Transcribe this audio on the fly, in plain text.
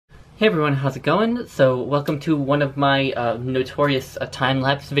Hey everyone, how's it going? So welcome to one of my notorious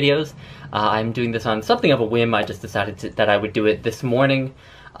time-lapse videos. I'm doing this on something of a whim. I just decided that I would do it this morning,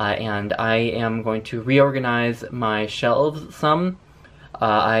 and I am going to reorganize my shelves some.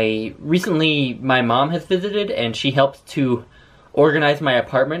 My mom has visited, and she helped to organize my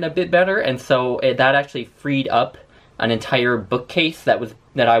apartment a bit better, and so that actually freed up an entire bookcase that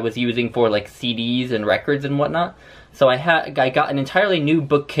I was using for like CDs and records and whatnot. So I got an entirely new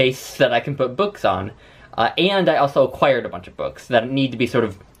bookcase that I can put books on, and I also acquired a bunch of books that need to be sort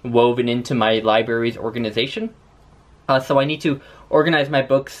of woven into my library's organization. So I need to organize my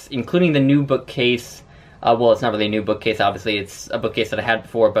books, including the new bookcase. Well, it's not really a new bookcase, obviously. It's a bookcase that I had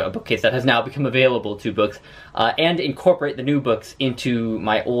before, but a bookcase that has now become available to books, and incorporate the new books into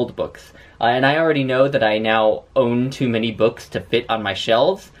my old books. And I already know that I now own too many books to fit on my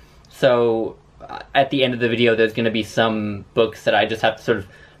shelves, so at the end of the video there's going to be some books that I just have to sort of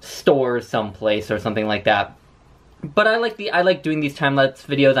store someplace or something like that. But I like doing these time-lapse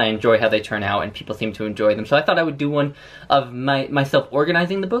videos. I enjoy how they turn out, and people seem to enjoy them. So I thought I would do one of myself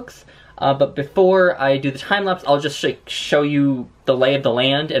organizing the books. But before I do the time-lapse, I'll just show you the lay of the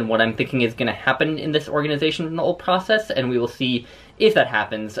land and what I'm thinking is going to happen in this organizational process, and we will see if that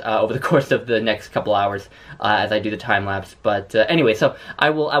happens over the course of the next couple hours as I do the time-lapse. But anyway, so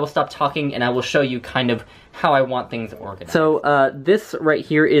I will stop talking and I will show you kind of how I want things organized. So this right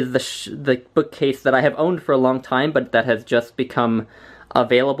here is the bookcase that I have owned for a long time, but that has just become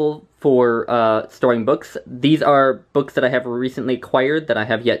available for storing books. These are books that I have recently acquired that I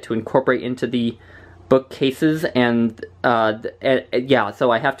have yet to incorporate into the bookcases, and yeah,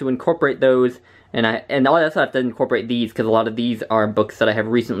 so I have to incorporate those, and I also have to incorporate these because a lot of these are books that I have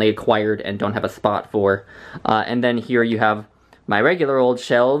recently acquired and don't have a spot for. And then here you have my regular old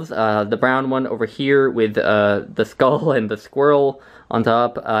shelves, the brown one over here with the skull and the squirrel on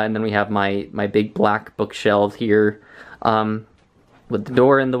top, and then we have my big black bookshelves here with the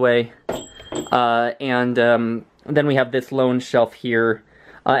door in the way, and then we have this lone shelf here.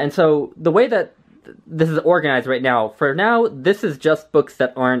 And so the way that this is organized right now, for now, this is just books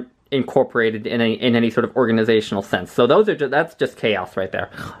that aren't incorporated in any sort of organizational sense. So that's just chaos right there.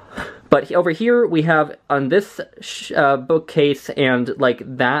 But over here we have on this bookcase and like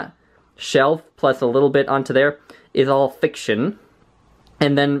that shelf plus a little bit onto there is all fiction.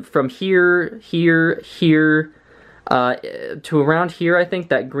 And then from here, to around here, I think,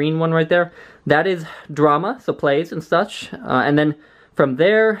 that green one right there, that is drama, so plays and such. And then from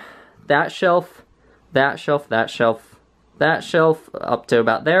there, that shelf, that shelf, that shelf, that shelf, up to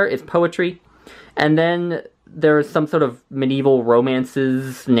about there is poetry. And then there's some sort of medieval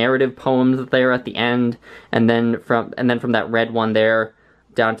romances, narrative poems there at the end. And then from that red one there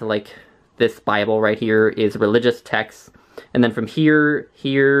down to like this Bible right here is religious texts. And then from here,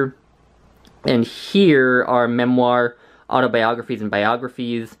 and here are memoir, autobiographies, and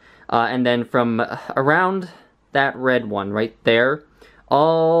biographies. And then from around that red one right there,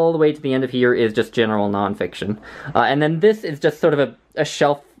 all the way to the end of here is just general nonfiction. And then this is just sort of a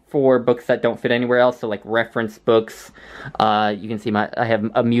shelf for books that don't fit anywhere else, so like reference books. You can see I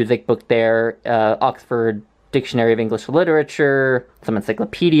have a music book there, Oxford Dictionary of English Literature, some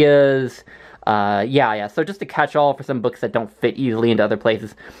encyclopedias. Yeah, so just a catch-all for some books that don't fit easily into other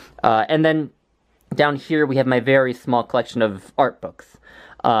places. And then down here we have my very small collection of art books.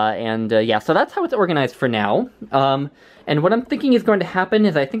 Yeah, so that's how it's organized for now. And what I'm thinking is going to happen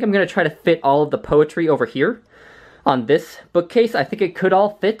is I think I'm going to try to fit all of the poetry over here on this bookcase. I think it could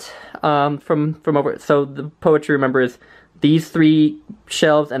all fit from over. So the poetry, remember, is these three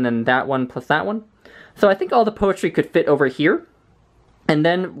shelves and then that one plus that one. So I think all the poetry could fit over here. And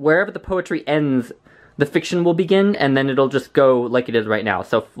then wherever the poetry ends, the fiction will begin, and then it'll just go like it is right now.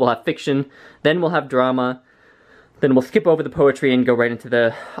 So we'll have fiction, then we'll have drama, then we'll skip over the poetry and go right into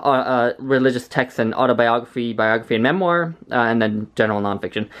the religious texts and autobiography, biography, and memoir, and then general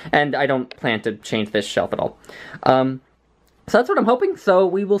nonfiction. And I don't plan to change this shelf at all. So that's what I'm hoping. So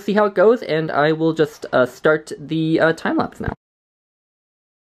we will see how it goes, and I will just start the time-lapse now.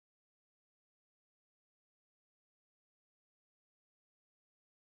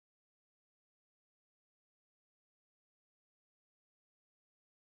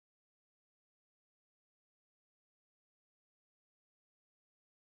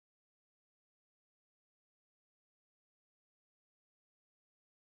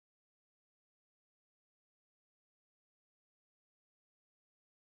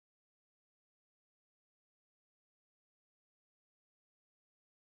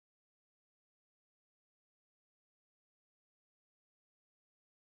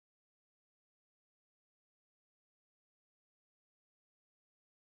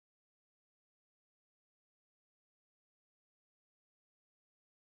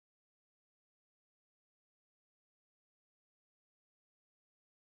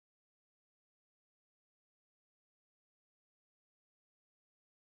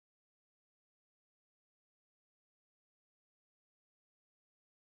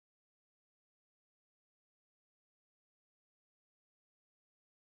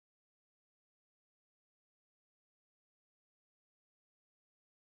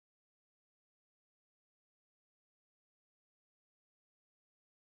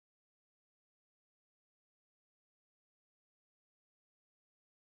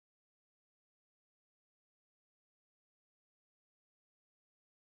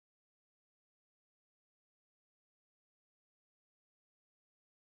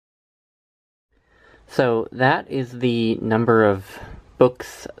 So that is the number of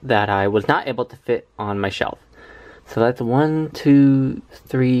books that I was not able to fit on my shelf. So that's 1, 2,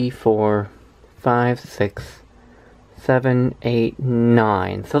 3, 4, 5, 6, 7, 8,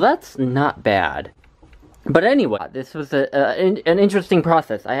 9. So that's not bad. But anyway, this was an interesting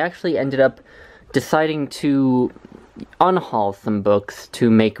process. I actually ended up deciding to unhaul some books to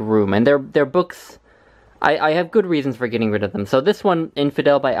make room. And they're books, I have good reasons for getting rid of them. So this one,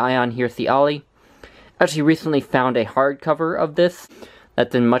 Infidel by Ayaan Hirsi Ali. Actually recently found a hardcover of this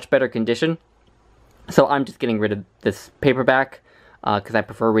that's in much better condition. So I'm just getting rid of this paperback, because I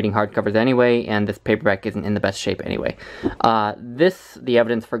prefer reading hardcovers anyway, and this paperback isn't in the best shape anyway. The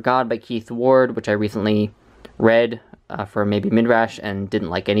Evidence for God by Keith Ward, which I recently read for maybe Midrash and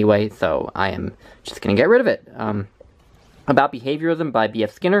didn't like anyway, so I am just going to get rid of it. About Behaviorism by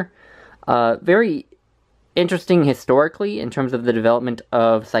B.F. Skinner. Very interesting historically in terms of the development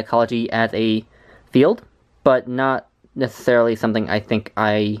of psychology as a field, but not necessarily something I think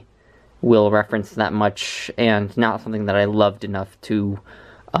I will reference that much, and not something that I loved enough to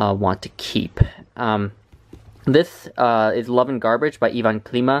want to keep. This is Love and Garbage by Ivan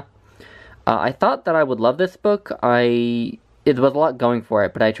Klima. I thought that I would love this book. It was a lot going for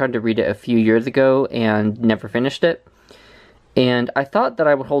it, but I tried to read it a few years ago and never finished it. And I thought that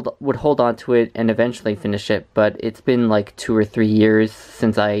I would hold on to it and eventually finish it, but it's been like 2 or 3 years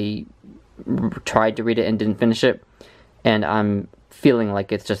since I tried to read it and didn't finish it, and I'm feeling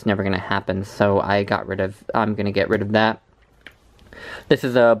like it's just never going to happen, so I'm going to get rid of that. This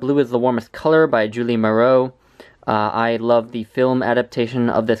is Blue is the Warmest Color by Julie Moreau. I love the film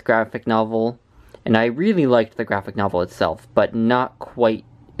adaptation of this graphic novel, and I really liked the graphic novel itself, but not quite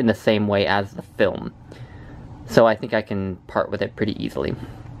in the same way as the film. So I think I can part with it pretty easily.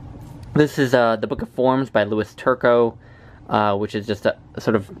 This is The Book of Forms by Louis Turco, which is just a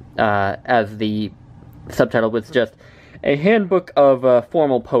sort of, as the subtitle would suggest, a handbook of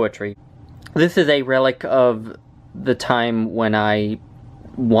formal poetry. This is a relic of the time when I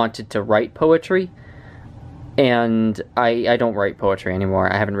wanted to write poetry, and I don't write poetry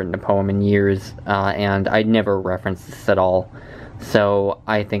anymore. I haven't written a poem in years, and I never reference this at all, so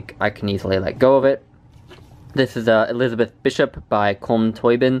I think I can easily let go of it. This is Elizabeth Bishop by Colm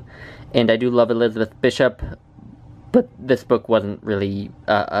Toibin, and I do love Elizabeth Bishop, but this book wasn't really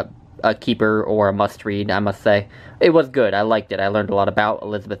a keeper or a must-read, I must say. It was good, I liked it, I learned a lot about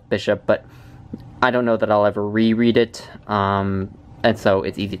Elizabeth Bishop, but I don't know that I'll ever reread it, and so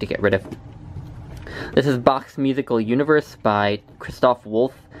it's easy to get rid of. This is Bach's Musical Universe by Christoph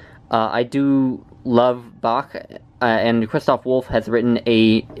Wolff. I do love Bach, and Christoph Wolff has written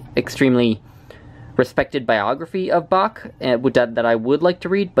a extremely respected biography of Bach that I would like to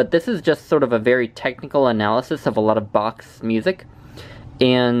read, but this is just sort of a very technical analysis of a lot of Bach's music,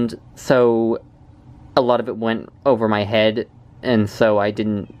 and so a lot of it went over my head, and so I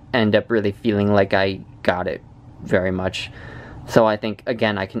didn't end up really feeling like I got it very much. So I think,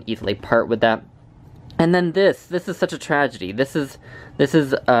 again, I can easily part with that. And then this is such a tragedy. This is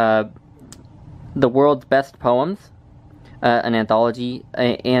The World's Best Poems, an anthology,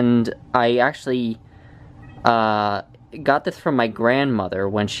 and I actually got this from my grandmother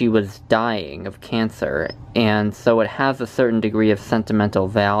when she was dying of cancer, and so it has a certain degree of sentimental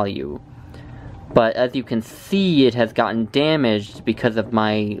value. But as you can see, it has gotten damaged because of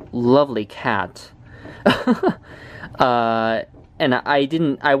my lovely cat. And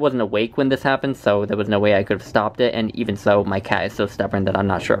I wasn't awake when this happened, so there was no way I could have stopped it, and even so, my cat is so stubborn that I'm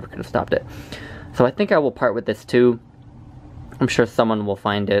not sure if I could have stopped it. So I think I will part with this too. I'm sure someone will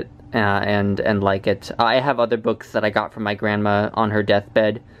find it and like it. I have other books that I got from my grandma on her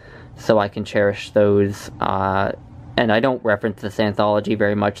deathbed, so I can cherish those. And I don't reference this anthology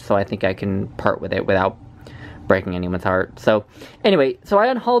very much, so I think I can part with it without breaking anyone's heart. So anyway, so I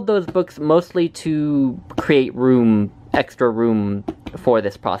unhauled those books mostly to create extra room for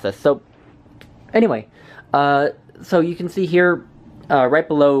this process. So anyway, so you can see here, right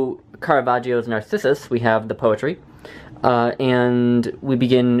below Caravaggio's Narcissus, we have the poetry. And we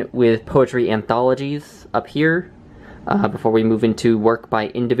begin with poetry anthologies up here, before we move into work by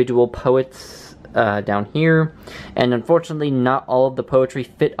individual poets down here. And unfortunately, not all of the poetry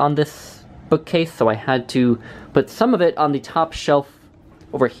fit on this bookcase, so I had to put some of it on the top shelf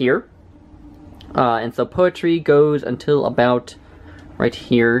over here. And so poetry goes until about right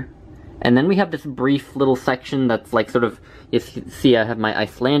here. And then we have this brief little section that's like sort of, you see I have my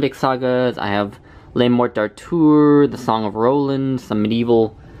Icelandic sagas, I have Le Morte d'Arthur, The Song of Roland, some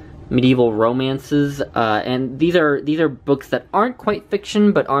medieval romances, and these are books that aren't quite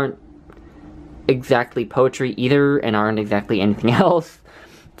fiction, but aren't exactly poetry either, and aren't exactly anything else.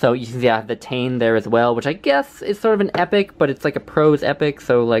 So you can see I have the Tane there as well, which I guess is sort of an epic, but it's like a prose epic,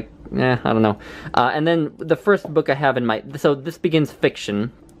 so like, I don't know. And then the first book I have in my, so this begins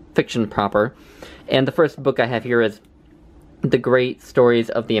fiction proper, and the first book I have here is The Great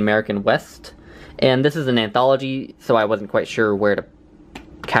Stories of the American West, and this is an anthology, so I wasn't quite sure where to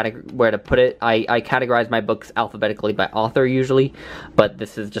put it. I categorize my books alphabetically by author usually, but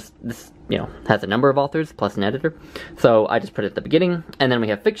this is just, this, you know, has a number of authors plus an editor, so I just put it at the beginning. And then we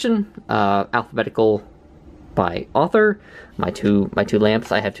have fiction, alphabetical by author. My two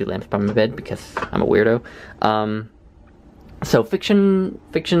lamps. I have 2 lamps by my bed because I'm a weirdo. So fiction,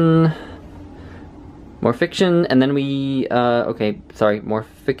 more fiction, and then we okay, sorry, more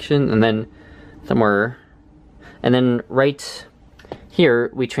fiction, and then somewhere, and then right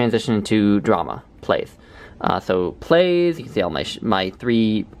here we transition into drama, plays. So plays, you can see all my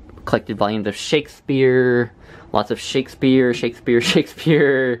 3 collected volumes of Shakespeare, lots of Shakespeare, some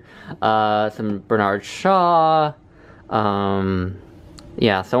Bernard Shaw,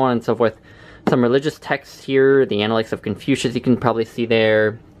 yeah, so on and so forth. Some religious texts here, the Analects of Confucius, you can probably see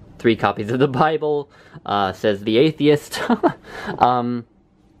there. 3 copies of the Bible, says the atheist.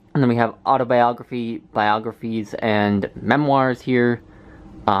 And then we have biographies, and memoirs here.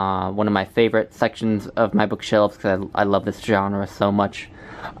 One of my favorite sections of my bookshelves because I love this genre so much.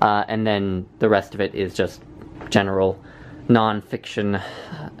 And then the rest of it is just general non-fiction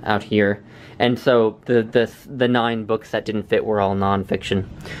out here. And so the 9 books that didn't fit were all non-fiction,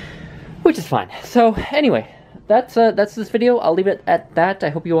 which is fine. So anyway, that's this video. I'll leave it at that. I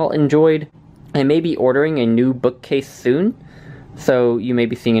hope you all enjoyed. I may be ordering a new bookcase soon, so you may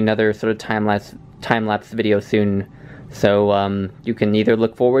be seeing another sort of time-lapse video soon. So you can either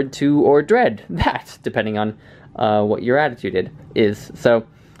look forward to or dread that, depending on what your attitude is. So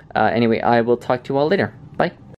anyway, I will talk to you all later. Bye.